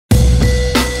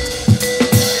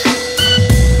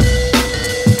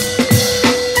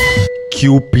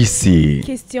QPC.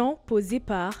 Question posée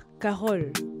par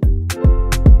Carole.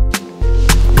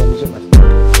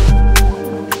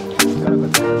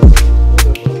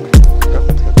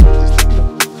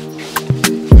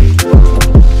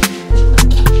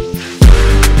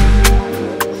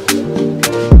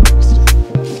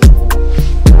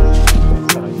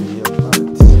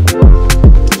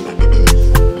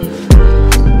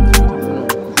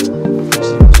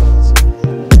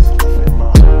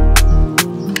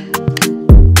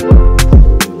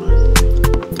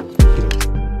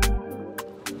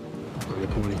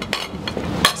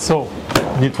 So,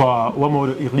 nitwa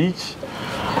Wamoro Irlich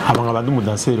abanga bandu mu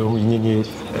dansero mu Inyenyeri.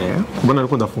 Mbona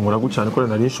ariko ndafungura gucana ko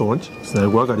nari nshonje sinari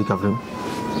guhagarika vraiment.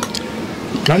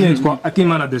 Nani nitwa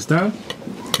Akimana Destin.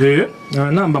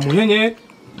 Namba mu Inyenyeri.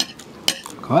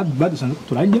 Kwa bado sana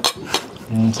turajya.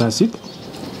 Saa sita.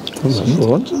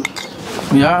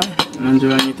 Ya, nanje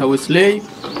banyita Wesley.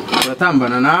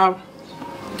 Turatambana nabo.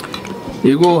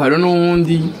 Yego hari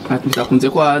n'undi atakunze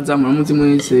kwaza muramuzi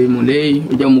mwese Muley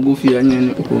ujya mugufi ya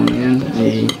nyene ukuntu nyene.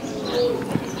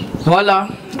 Voilà,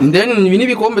 and then ibi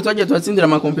nibikombe twagiye twatsindira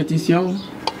ama competition.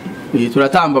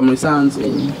 Turatamba mu sanze.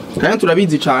 Kandi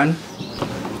turabizi cyane.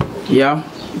 Ya,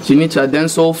 ikini cha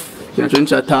dance off, kinacho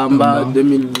cha tamba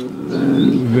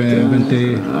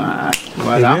 2021.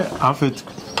 Voilà. En fait,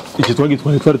 iki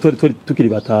twagitwaye tukiri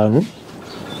batanu.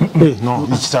 Non,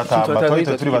 iki cyatamba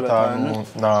turi batanu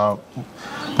na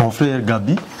mon frère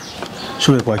Gabi.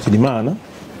 Shoboye kwakira Imana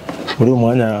muri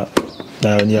umwanya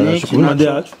ni yashukuru mande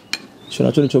yacu. Cyo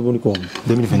naco nico buni kombe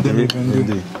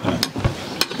 2021.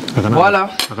 Voilà.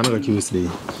 Akana Wesley.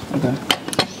 Okay.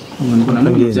 Mbona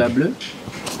n'ibya bleu.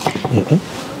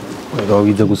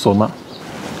 Wize gusoma.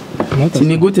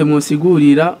 Sinigute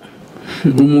musigurira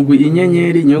umugwi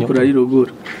Inyenyeri nyokuru ari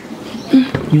ruguru.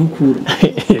 Nyokuru.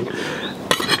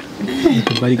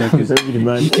 Bari gakiza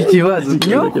birimani. Iki kibazo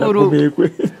nyokuru.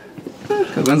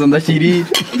 Kaganza ndashirira.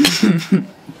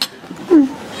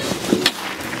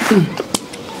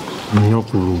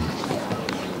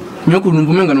 Nyokuru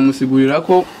mvumenga no musigurira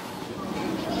ko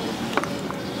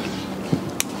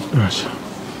Asha.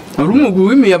 ari umugwi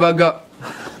w'imiyabaga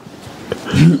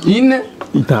ine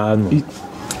itanu.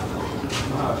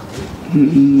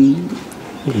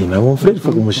 Na mon frère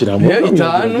faut kumushiramo.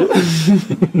 Itanu.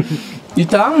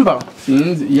 Itamba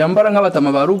sinzi yambara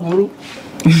nk'abatama ba ruguru.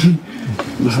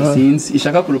 Sinzi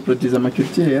ishaka kuroprotiza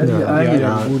amaculture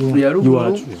ya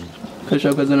ruguru.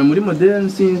 Kashaka kazana muri modern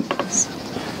sinzi.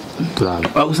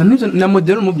 Turaba. Gusa nivyo na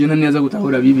modern mu byona neza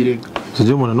gutahura bibirega.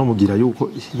 Sije umuntu no mugira yuko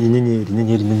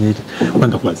inyenyeri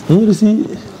kwanda kwaza. Inyenyeri si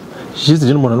juste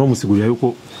je umuntu no musigurira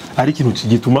yuko ari ikintu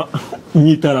kigituma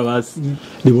nyitara basi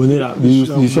libonera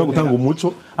bishobora gutanga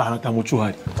umuco ahanata muco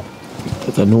hari.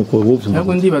 Tata nuko bovye.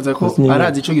 Ntabwo ndibaza ko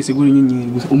arazi ico gisigura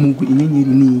inyenyeri gusa umugwi Inyenyeri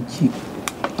ni iki?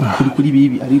 Kuri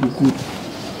bibi ari ruguru.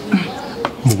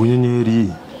 Mu Inyenyeri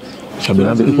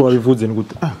Shaberambe uko wabivuze ni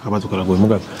gute kabazo karagoye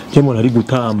mugabe. Je muntu ari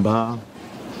gutamba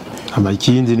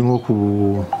amakindi ni nko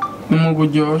ku umugwi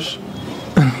uryoshe.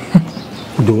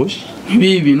 Dosh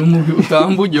Bibi n'umugwi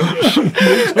utamba uryoshe.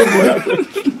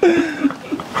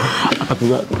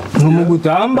 Umugwi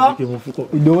utamba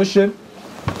idoshe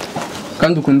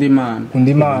kandi ukunda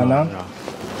Imana.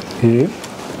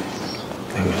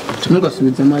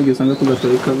 Tumugasubiza amagi usanga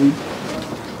tugatoye kabiri.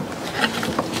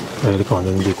 Ariko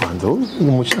wanda ndi kwanza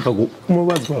umushaka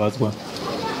kumubazwa.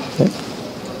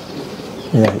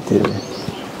 Ya tere.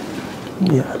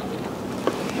 Ya.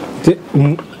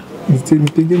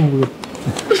 Nitege mu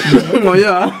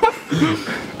Oya.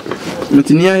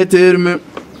 Mutini ya terme.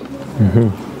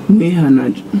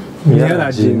 Mihanaje.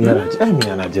 Miharaje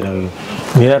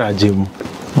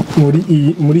muri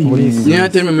iyi minsi. Ni ya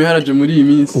terme miharaje muri iyi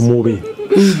minsi. Umube.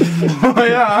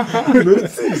 Oya.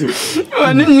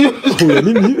 Ni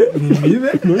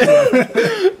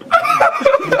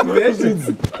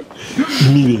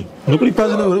Mibe. No kuri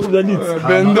page na uri kubyanditse.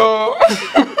 Bendo.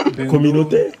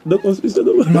 Communauté de construction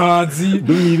de Mazi.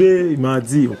 Do Mibe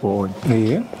Mazi uko.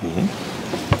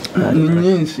 Ni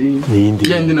nyinshi.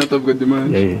 Yendi na top god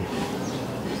man.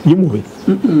 Yumube.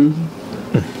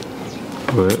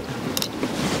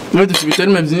 Mwe dufite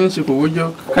terme byinshi ku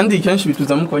buryo kandi kenshi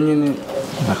bituzamo ko nyene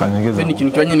akanyegeza. Ni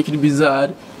ikintu cyanye kiri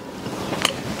bizarre.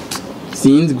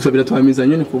 Sinzi gusabira twamiza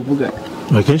nyene kuvuga.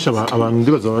 Akenshi abantu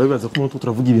ndibaza ko umuntu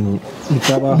turavuga ibintu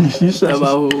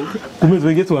bitabaho. Kumeze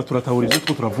wege turatahura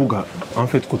ibyo turavuga en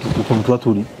fait ko tuba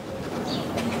turi.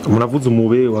 Muravuze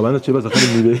umube wabana cyo baza kandi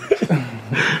mibe.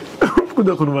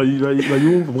 Kuda kono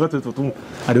bayumva mugate tutum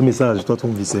ari message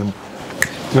twatumvisemo.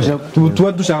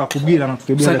 Tuba dushaka kubwirana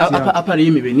twebwe hagati ya apa ari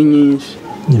imibe ni nyinshi.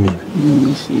 Nyine.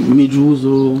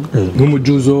 Mijuzo.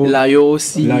 Nk'umujuzo.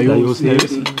 Layosi.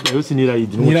 Layosi ni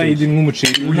rayidi. Ni rayidi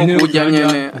nk'umuceri. Kurya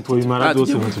nyene. Tubimara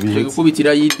byose mu tubihetse.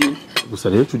 Gukubitira yidi. Gusa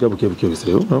rero tujya buke bise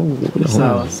rero.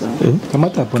 Sawa.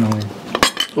 Kamata hapo nawe.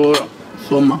 Ora.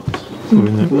 Soma.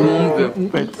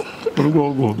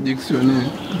 Urugogo. Dictionnaire.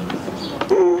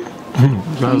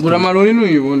 Mbura marori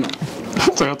nuyibona.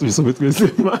 Saka tubisome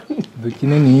twese.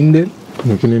 Dukine ninde?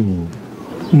 Dukine ninde?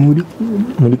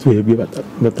 Muri twebwe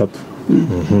batatu.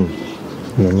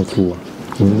 None tuwa.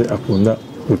 Ninde akunda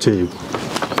gucegwa.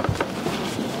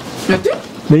 Ati?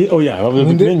 Ni oya,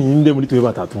 bavuga ninde muri twebwe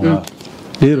batatu nga.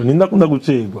 Rero ninde akunda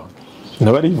gucegwa.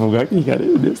 Nabarivuga kikare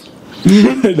ndese.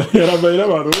 Yarabayira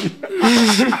barori.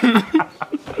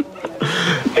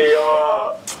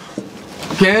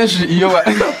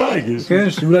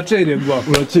 Kenshi uracererwa.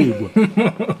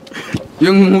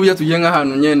 Iyo nk'ubuya tugiye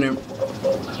nk'ahantu nyene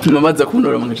mabaza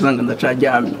kundora mu gicanga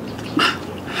ndacaryamye.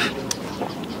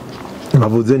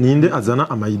 Bavuze ninde azana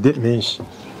amayide menshi.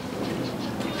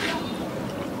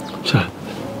 Cha.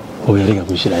 Oya rega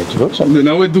gushira hejuru.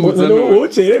 Nawe duzana.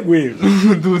 Uceregwe.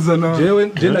 Duzana.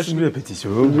 Jewe ndashimira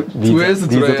repetition. Twese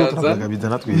turayaza.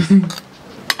 Bizana twese.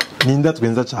 Ninda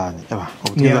twenza cyane. Aba,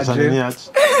 ubutwenza cyane ni yaci.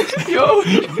 Yo.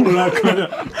 Urakora.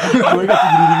 Wega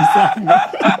tugirira ibisanga.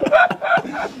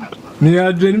 Ni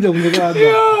yaje nibyo kungaga.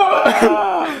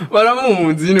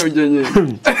 Baramuhunzi no genye.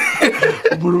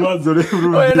 Urubazo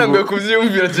rero. Oya nangwe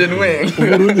kuvyumvira jenwe.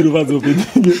 Urundi rubazo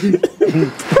pedinge.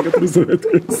 Gaturisobe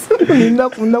twese. Ninda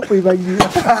kunda kwibagira.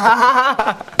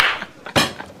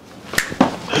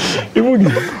 Imugi.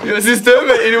 Yo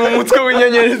systeme iri mu mutwe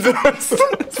w'inyenyeri zose.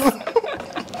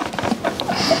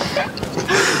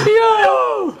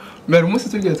 Yo. Mer musi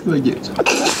tugiye twegera.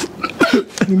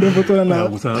 Ninda fotora na.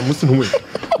 Gusa musi numwe.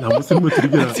 Na musi numwe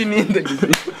turigera. Sininde.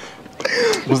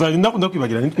 Gusa ndakunda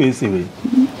kwibagira ni twese we.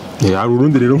 Ya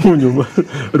urundi rero mu nyuma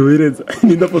ruhereza.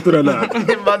 Ninda fotora na.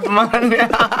 Batman.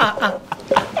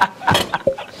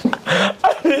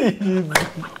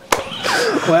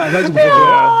 Oya ndazi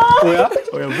gufotora.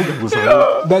 Oya vuga gusa.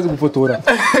 Ndazi gufotora.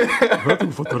 Ndazi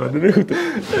gufotora rero.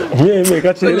 Mweme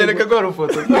gace. Nyereka ko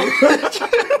rufoto.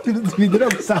 Bidira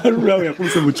gusarura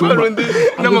yakubise mu cyumba. Barundi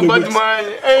n'ama Batman.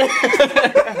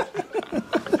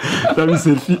 Tabi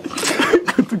selfie.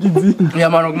 Tugizi. Ya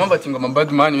mano guma batinga ama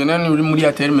Batman yene uri muri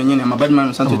ya terme nyene ama Batman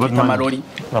usanzwe twita amarori.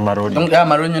 Amarori. Donc ya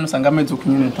amarori nyene usanga ameze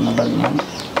ukunyene ama Batman.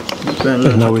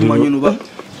 Nawe rero. Manyene uba.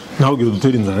 Nawe ugira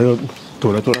dutera inzara rero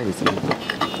tora bise.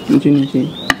 Niki.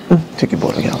 Cheki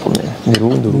bora yakomeye. Ni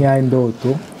rundi.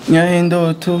 Nya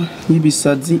indoto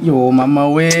y'ibisazi yo mama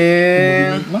we.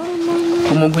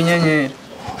 Umugwi nyenyeri.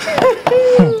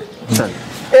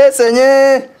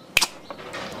 Senye.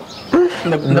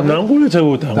 Ndangura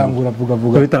cyangwa utangura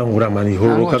vuga. Bitangura mani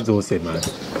horoka byose mani.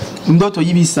 Indoto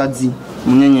y'ibisazi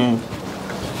munyenyeri.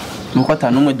 Nuko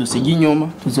atanumwe dusiga inyuma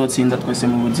tuzotsinda twese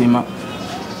mu buzima.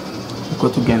 Uko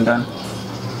tugendana.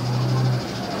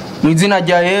 Mu izina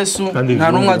rya Yesu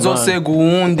nta numwe azosega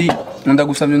uwundi.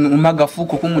 Ndagusabye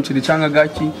umagafuko k'umuceri canga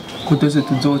gaki kutose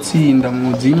tuzotsinda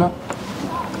mu buzima.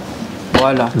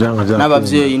 Wala.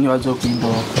 N'abavyeyi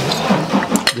ntibazokwindora.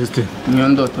 Beste. Niyo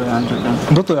ndoto yanje.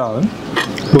 Ndoto yawe?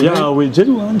 Yawe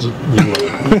jeri wanje.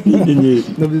 Inyenyeri.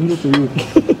 Nabyo ndoto yuko.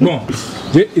 Bon,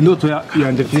 je indoto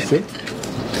yanje fise.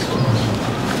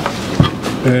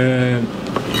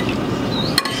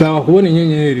 Sawa kubona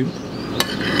inyenyeri.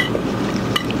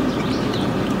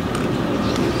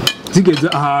 Zigeze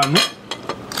ahantu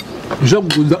je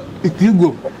kuguza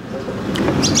ikigo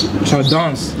cha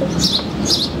dance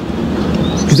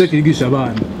kiza kirigisha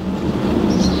abana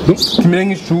donc kimere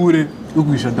nk'ishure yo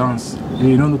kwigisha dance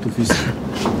rero ndo tufise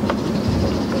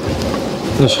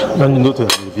kandi ndoto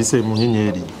yavise mu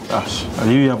nyenyeri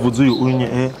ariyo yavuze uyu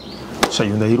unye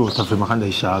shayo ndahirota vraiment kandi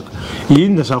ayishaka iyi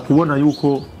ndashaka kubona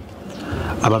yuko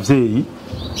abavyeyi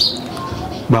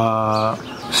ba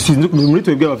sinzi muri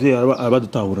twebwe abavyeyi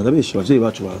abadutahura ndabeshi abavyeyi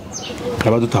bacu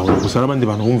abadutahura gusa n'abandi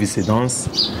bantu bumvise dance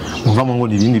muvamo ngo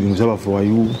n'ibindi bintu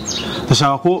by'abavoyu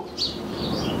ndashaka ko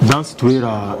dance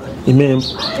tubera imembe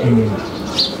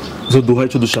zo duha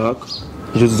icyo dushaka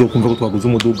icyo tuzokumva ko twaguze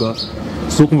umuduga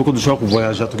so kumva ko dushaka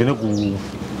kuvoyaja tugene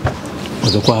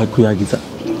kwa kuyagiza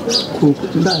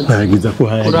ko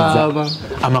hayagiza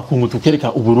amakungu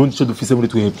tukereka uburundi cyo dufise muri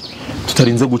twebwe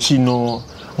tutarinze gucino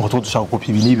ngo dushaka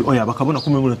kopi binibi oya bakabona ko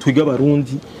umengo twiga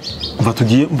abarundi mva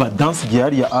tugiye mva dance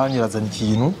gihari ya anye razana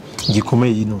ikintu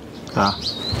gikomeye ino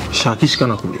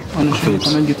shakishikana kure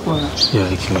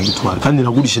gitwara kandi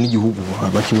nagurisha n'igihugu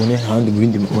bakibone handi mu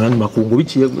bindi makungu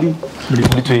biciye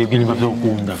muri twebwe nimba byo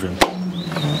gukunda vraiment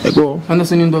ego hano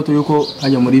se n'indoto yuko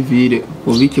hajya muri ville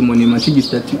ubike monima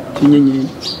cy'igitati cy'inyenyeri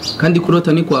kandi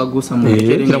kurota ni kwagusa mu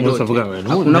kere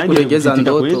hakuna kuregeza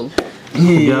ndoto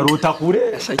yarota kure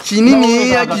kinini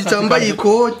yagitambaye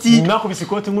ikoti nakubise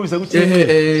ikoti nkubise gutye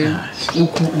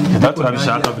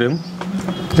turabishaka vraiment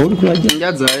uri kurajya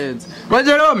njazaheze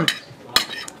Jerome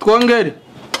twongere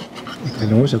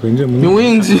Namusha kwinjira mu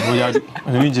niwinzi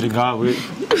winjire ngawe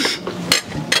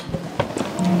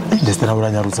ndetse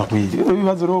naburanyarutsa kwiri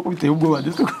ibibazo rero biteye ubwoba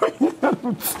ndetse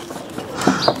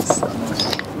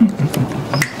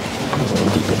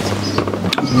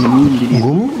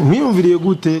mwiyumviriye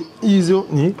gute izo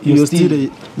ni iyo style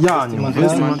yanyu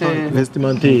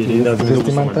vestimentaire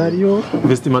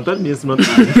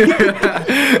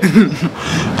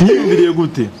mwiyumviriye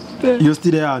gute iyo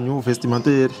style yanyu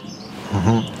vestimentaire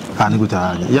hani gute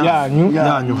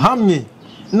yanyu hamwe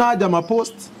najya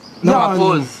amapost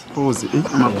pose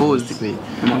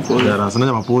yarasa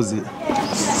najya amapoze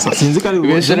sinzi kari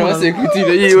ubeshera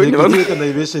basekritire yiwe ndabaka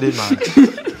ndayibeshere man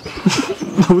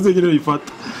nabuze nyine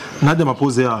yifata najya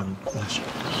amapoze yanyu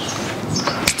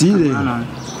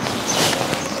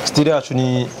style yacu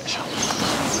ni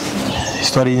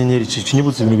histoire y'inyenyeri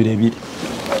cinyibutse ibintu birebire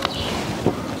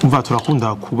umva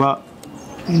turakunda kuba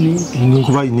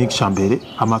unique chambere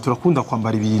ama turakunda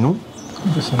kwambara ibintu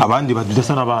abandi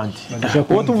badasa n'abandi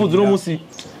uwo tuvuze no musi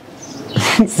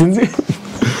sinzi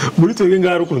muri twege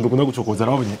ngaro kundo dukunda gucokoza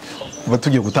nabonye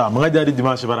batugiye gutamba nkajya ari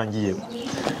dimanche barangiye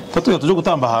tuje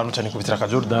gutamba ahantu cyane kubitira ka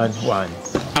Jordan wanye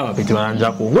abapeti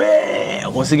baranja ko we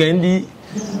osigaye ndi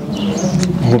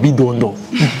mu bidondo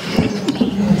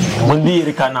mundi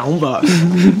yerekana umva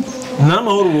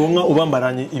namahoro bonka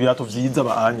ubambaranye ibirato vyiza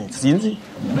baanye sinzi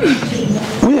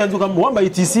uyanzuka mu wambaye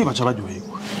TC baca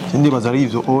baryoherwa sindi bazari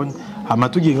ivyo on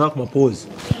amatugiye ngaka kuma pose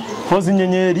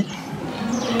inyenyeri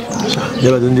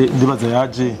ndibaza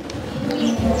yaje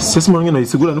sese mwange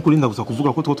nayisigura no kurinda gusa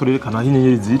kuvuga ko twotorerekana aho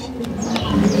inyenyeri ziri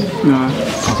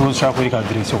tushaka kwereka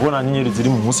direction ko na inyenyeri ziri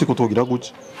mu munsi ko twogira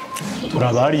guca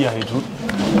turabari ya hejuru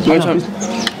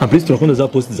plus turakunda za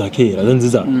post za kera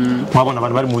nziza mwabona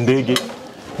abantu bari mu ndege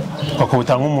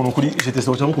bakabutanga nk'umuntu kuri j'étais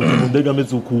sorti mu ndege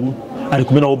ameze uku ari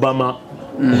kumwe na Obama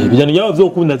bijyanye y'abo byo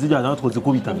kunda zijyana natwo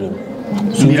zikubita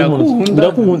vraiment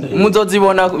birakunda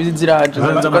muzozibona ziraje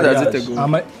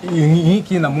ama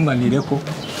nk'iki namunganire ko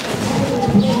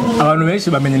abantu benshi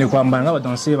bamenyene kwambara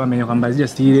nk'abadanser bamenye kwambara zya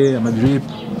style ama drip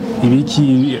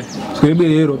ibiki twebwe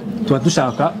rero tuba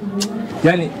dushaka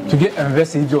yani tuge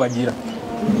inverse y'ibyo bagira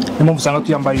niyo usanga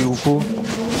tuyambaye uko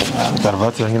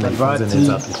karvati yange ndafunze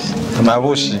neza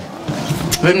amaboshi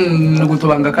ben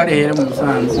gutubanga karere mu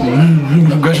Musanze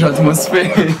ugasha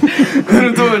atmosphere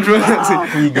n'utoje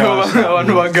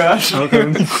abantu bagasha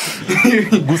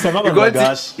gusa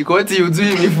n'abagasha ikoti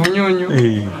yuzuye imifunyunyu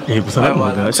gusa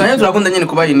n'abagasha cyane turakunda nyine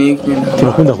kuba unique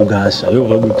turakunda kugasha yo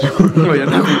bagutyo oya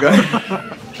nakugasha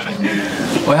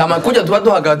oya makujya tuba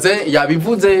duhagaze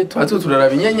yabivuze tuba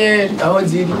turaraba inyenyeri aho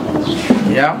ziri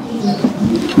ya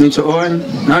nico on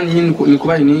nani nyine ni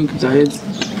kuba unique byaheze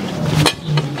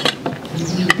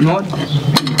no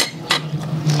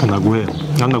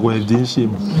naguhe byinshi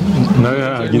nawe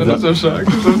yagiza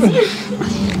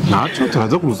naco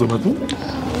turaza kurusoma tu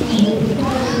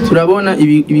turabona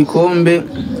ibikombe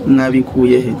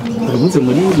mwabikuye he turavuze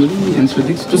muri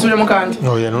introduction tusubiremo kandi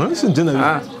oya no sinje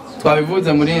nabi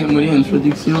twabivuze muri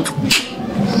introduction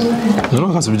no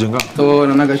kasubije nga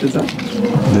tubona nagashiza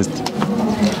best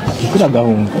kuri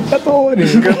agahunga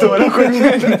gatora ko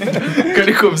nyene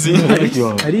kariko byinshi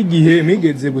ari igihe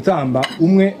mwigeze gutamba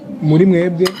umwe muri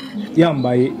mwebwe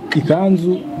yambaye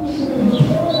ikanzu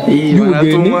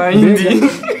y'ubugeni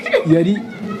yari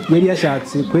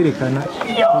yashatse kwerekana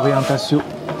orientation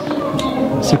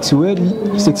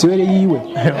sexuelle yiwe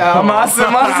amase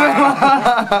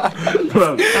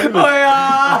oya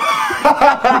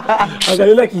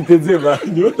agarela kiteze ba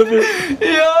yo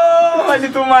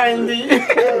bagitumaindi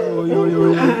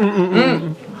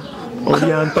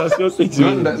orientation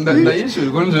sexuelle ndayishuri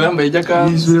ko nje yambaye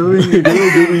ijyakanzu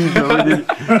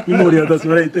ni orientation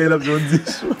barayitera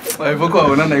byonzisho ayivo ko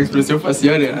abona na expression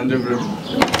faciale anje bro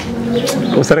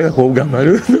usareka kobwa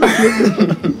maru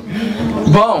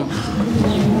bon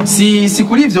si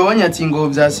kuri ivyo wanyati ngo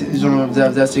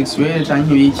vya sexuelle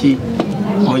canke ibiki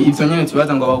ivyo nyene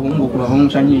tubaza ngo abahungu ku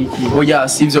bahungu canke ibiki oya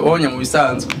si ivyo onya mu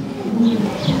bisanzwe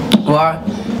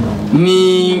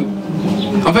ni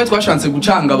en fait twashanze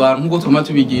gucanga abantu nkuko twama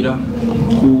tubigira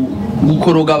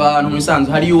gukoroga abantu mu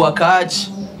bisanzwe hari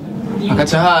uwakaci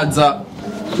akaca haza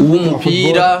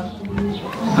uw'umupira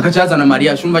akacazana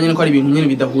Maria shumva nyene ko ari ibintu nyene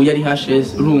bidahuye ari HS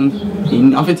urumva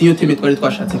en fait iyo teme twari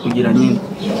twashatse kugira nyene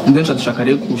ndensha dushaka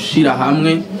rero gushira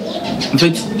hamwe en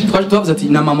fait twavuze ati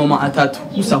na mama atatu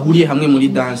usahuriye hamwe muri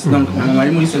dance donc mama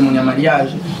ari muri ceremony ya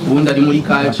mariage ubundi ari muri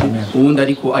culture ubundi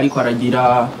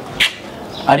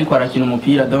ariko arakina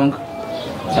umupira donc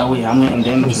yawe hamwe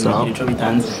ndende ico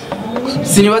bitanze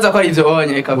sinibaza ko ari ivyo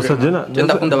onye eka bure je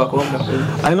ndakunda abakobwa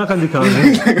ari nakandi kantu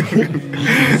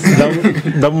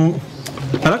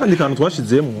arakandi kantu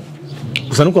twashizemo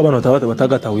gusa nuko abantu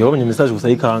batagatahuye babonye message gusa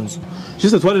yikanzu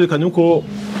juste twarerekanye uko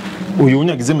uyu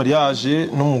unyagize mariage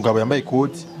n'umugabo yambaye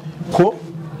ikoti ko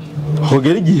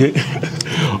hogera igihe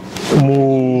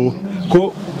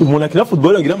ko umuntu akina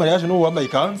football agira mariage n'uwo wambaye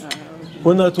ikanzu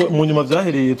bona mu nyuma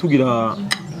vyahereye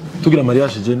tugira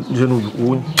mariage je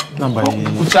n'uyu nambaye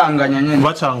gucanganya nyene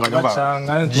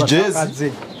bacanganya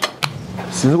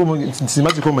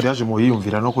sinzi ko mariage mu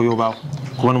yiyumvira no ko yobaho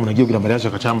kubona umuntu agiye kugira mariage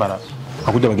akacambara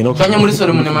akujya bagenda kanya muri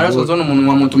ceremony mariage uzona umuntu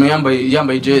wa mutume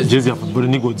yambaye jezi ya football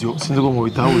ni godio sinzi ko mu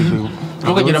bitahuje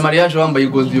ukagira mariage wambaye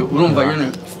godio urumva nyene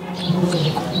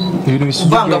ibintu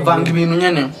bisubanga vanga ibintu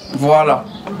nyene voilà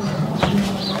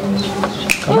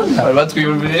kamanda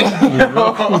batwiyumvire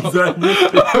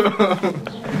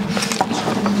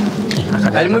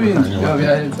harimo ibintu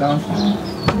biraheza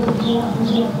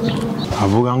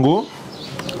avuga ngo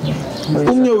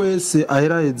umwe wese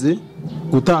aheraheze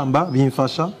gutamba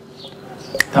bimfasha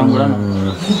tambulana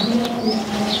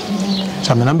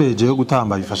cyane nambeje yo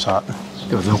gutamba bifasha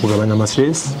yaza kugabanya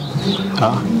amastres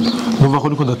numva ko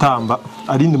niko ndatamba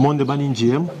ari ndi monde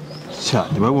baninjiyemo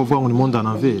cyane bavuga ngo ni monde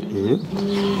anavere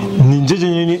ninjeje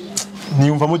nyene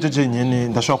niyumvamo jeje nyene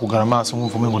ndashaka kugara amaso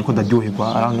nkumva ngo niko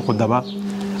ndaryoherwa aranga ko ndaba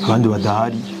abandi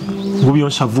badahari ngo biyo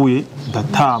nshavuye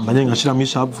ndatamba nyene ngashiramo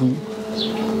ishavu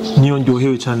niyo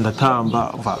ndyohewe cyane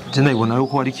ndatamba je nayibona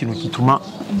yuko ari ikintu gituma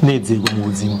nezerwa mu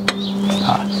buzima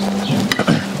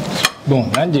bon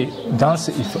nanje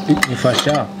danse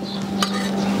ifasha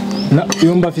na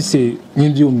iyo mba afise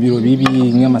nk'ibyumviro bibi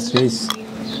nk'amastress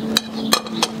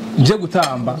je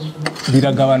gutamba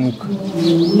biragabanuka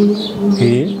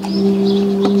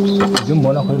ibyo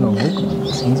mbona ko novuga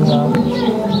sinzi nawe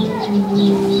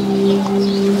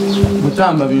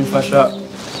gutamba bimfasha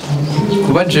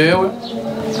kuba jewe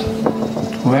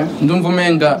ndumva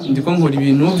umenga ndiko nkora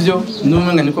ibintu byo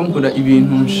ndumva ndiko nkora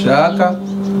ibintu nshaka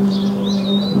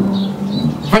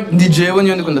ndi jewe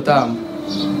niyo ndiko ndatamba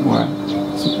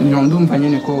ndumva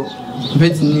nyene ko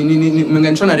mbeti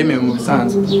umenga nico naremewe mu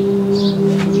bisanzwe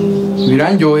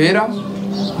birandyohera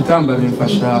gutamba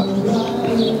bimfasha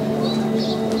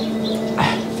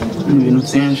ibintu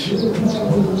byinshi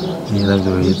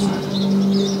nirabyoheza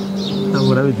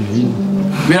nabura bidivine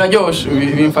biraryoshe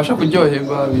bimfasha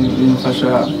kuryoherwa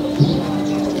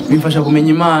bimfasha kumenya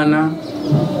Imana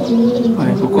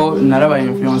kuko narabaye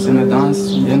influence na dance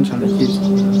ndenca ndakiza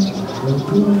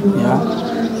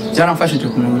byaramfashije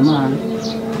kumenya Imana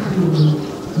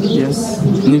yes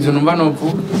nivyo numva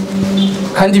novuga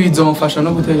kandi bizomfasha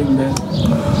no gutera imbere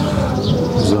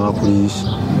bizobakurisha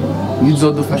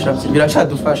bizodufasha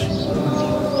birashadufasha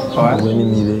we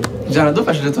n'imire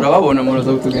byanadufashije turababona mu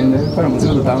rozo tugende gukora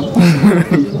muzika dutanga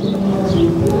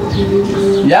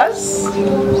yes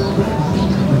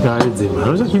gareze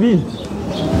maroja kibindi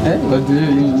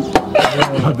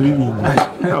baduye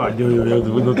abajoyo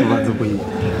no tubanze kuyi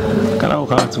karaho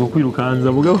katse ko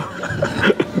kwirukanza mugabo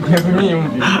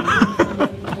mwiyumvi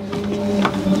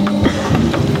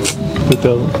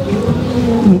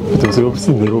tutose ko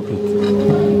sinderope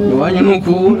wanyu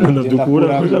nukura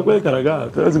ndadukura kuja kwekaraga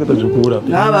turazi ko tajukura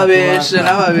nababesha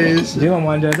reba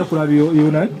mwanje aza kuraba iyo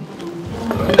nayo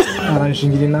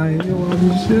aranshingira nayo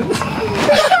wabishe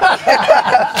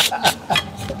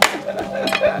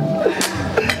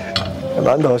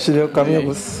abandi abashiriho kamwe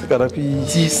gusa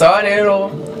karakwiye sawa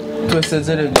rero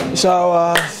twesezerere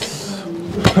shawa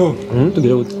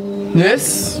tugire gute yes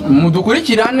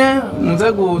mudukurikirane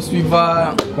muze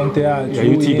gusuiva konte yacu ya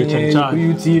YouTube cyane kuri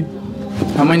YouTube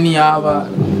hamwe niyaba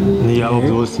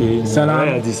byose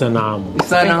sanamu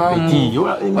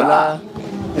voilà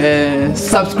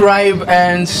subscribe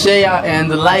and share and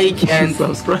like and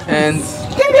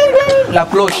la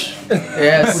cloche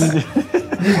yes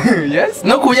yes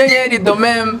no kunyenyeri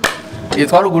domaine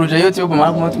twaruguruje YouTube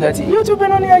mara kuma tugati YouTube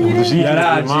none yagire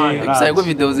yaraje gusa ko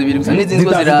video zibiri gusa n'izindi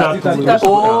ngo zira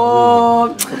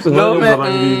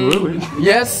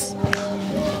yes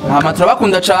hama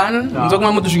turabakunda cyane nzo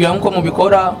kuma mudushigira nko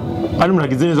mubikora ari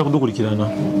muragize neza kudukurikirana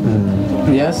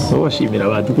yes washimira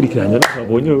abadukurikiranye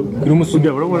nabonye uri umusugi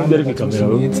abura ndari ku kamera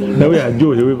nawe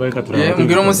yaryohewe bareka turabakunda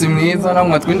mbwira umunsi mwiza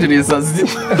namwe twinjiriye sazi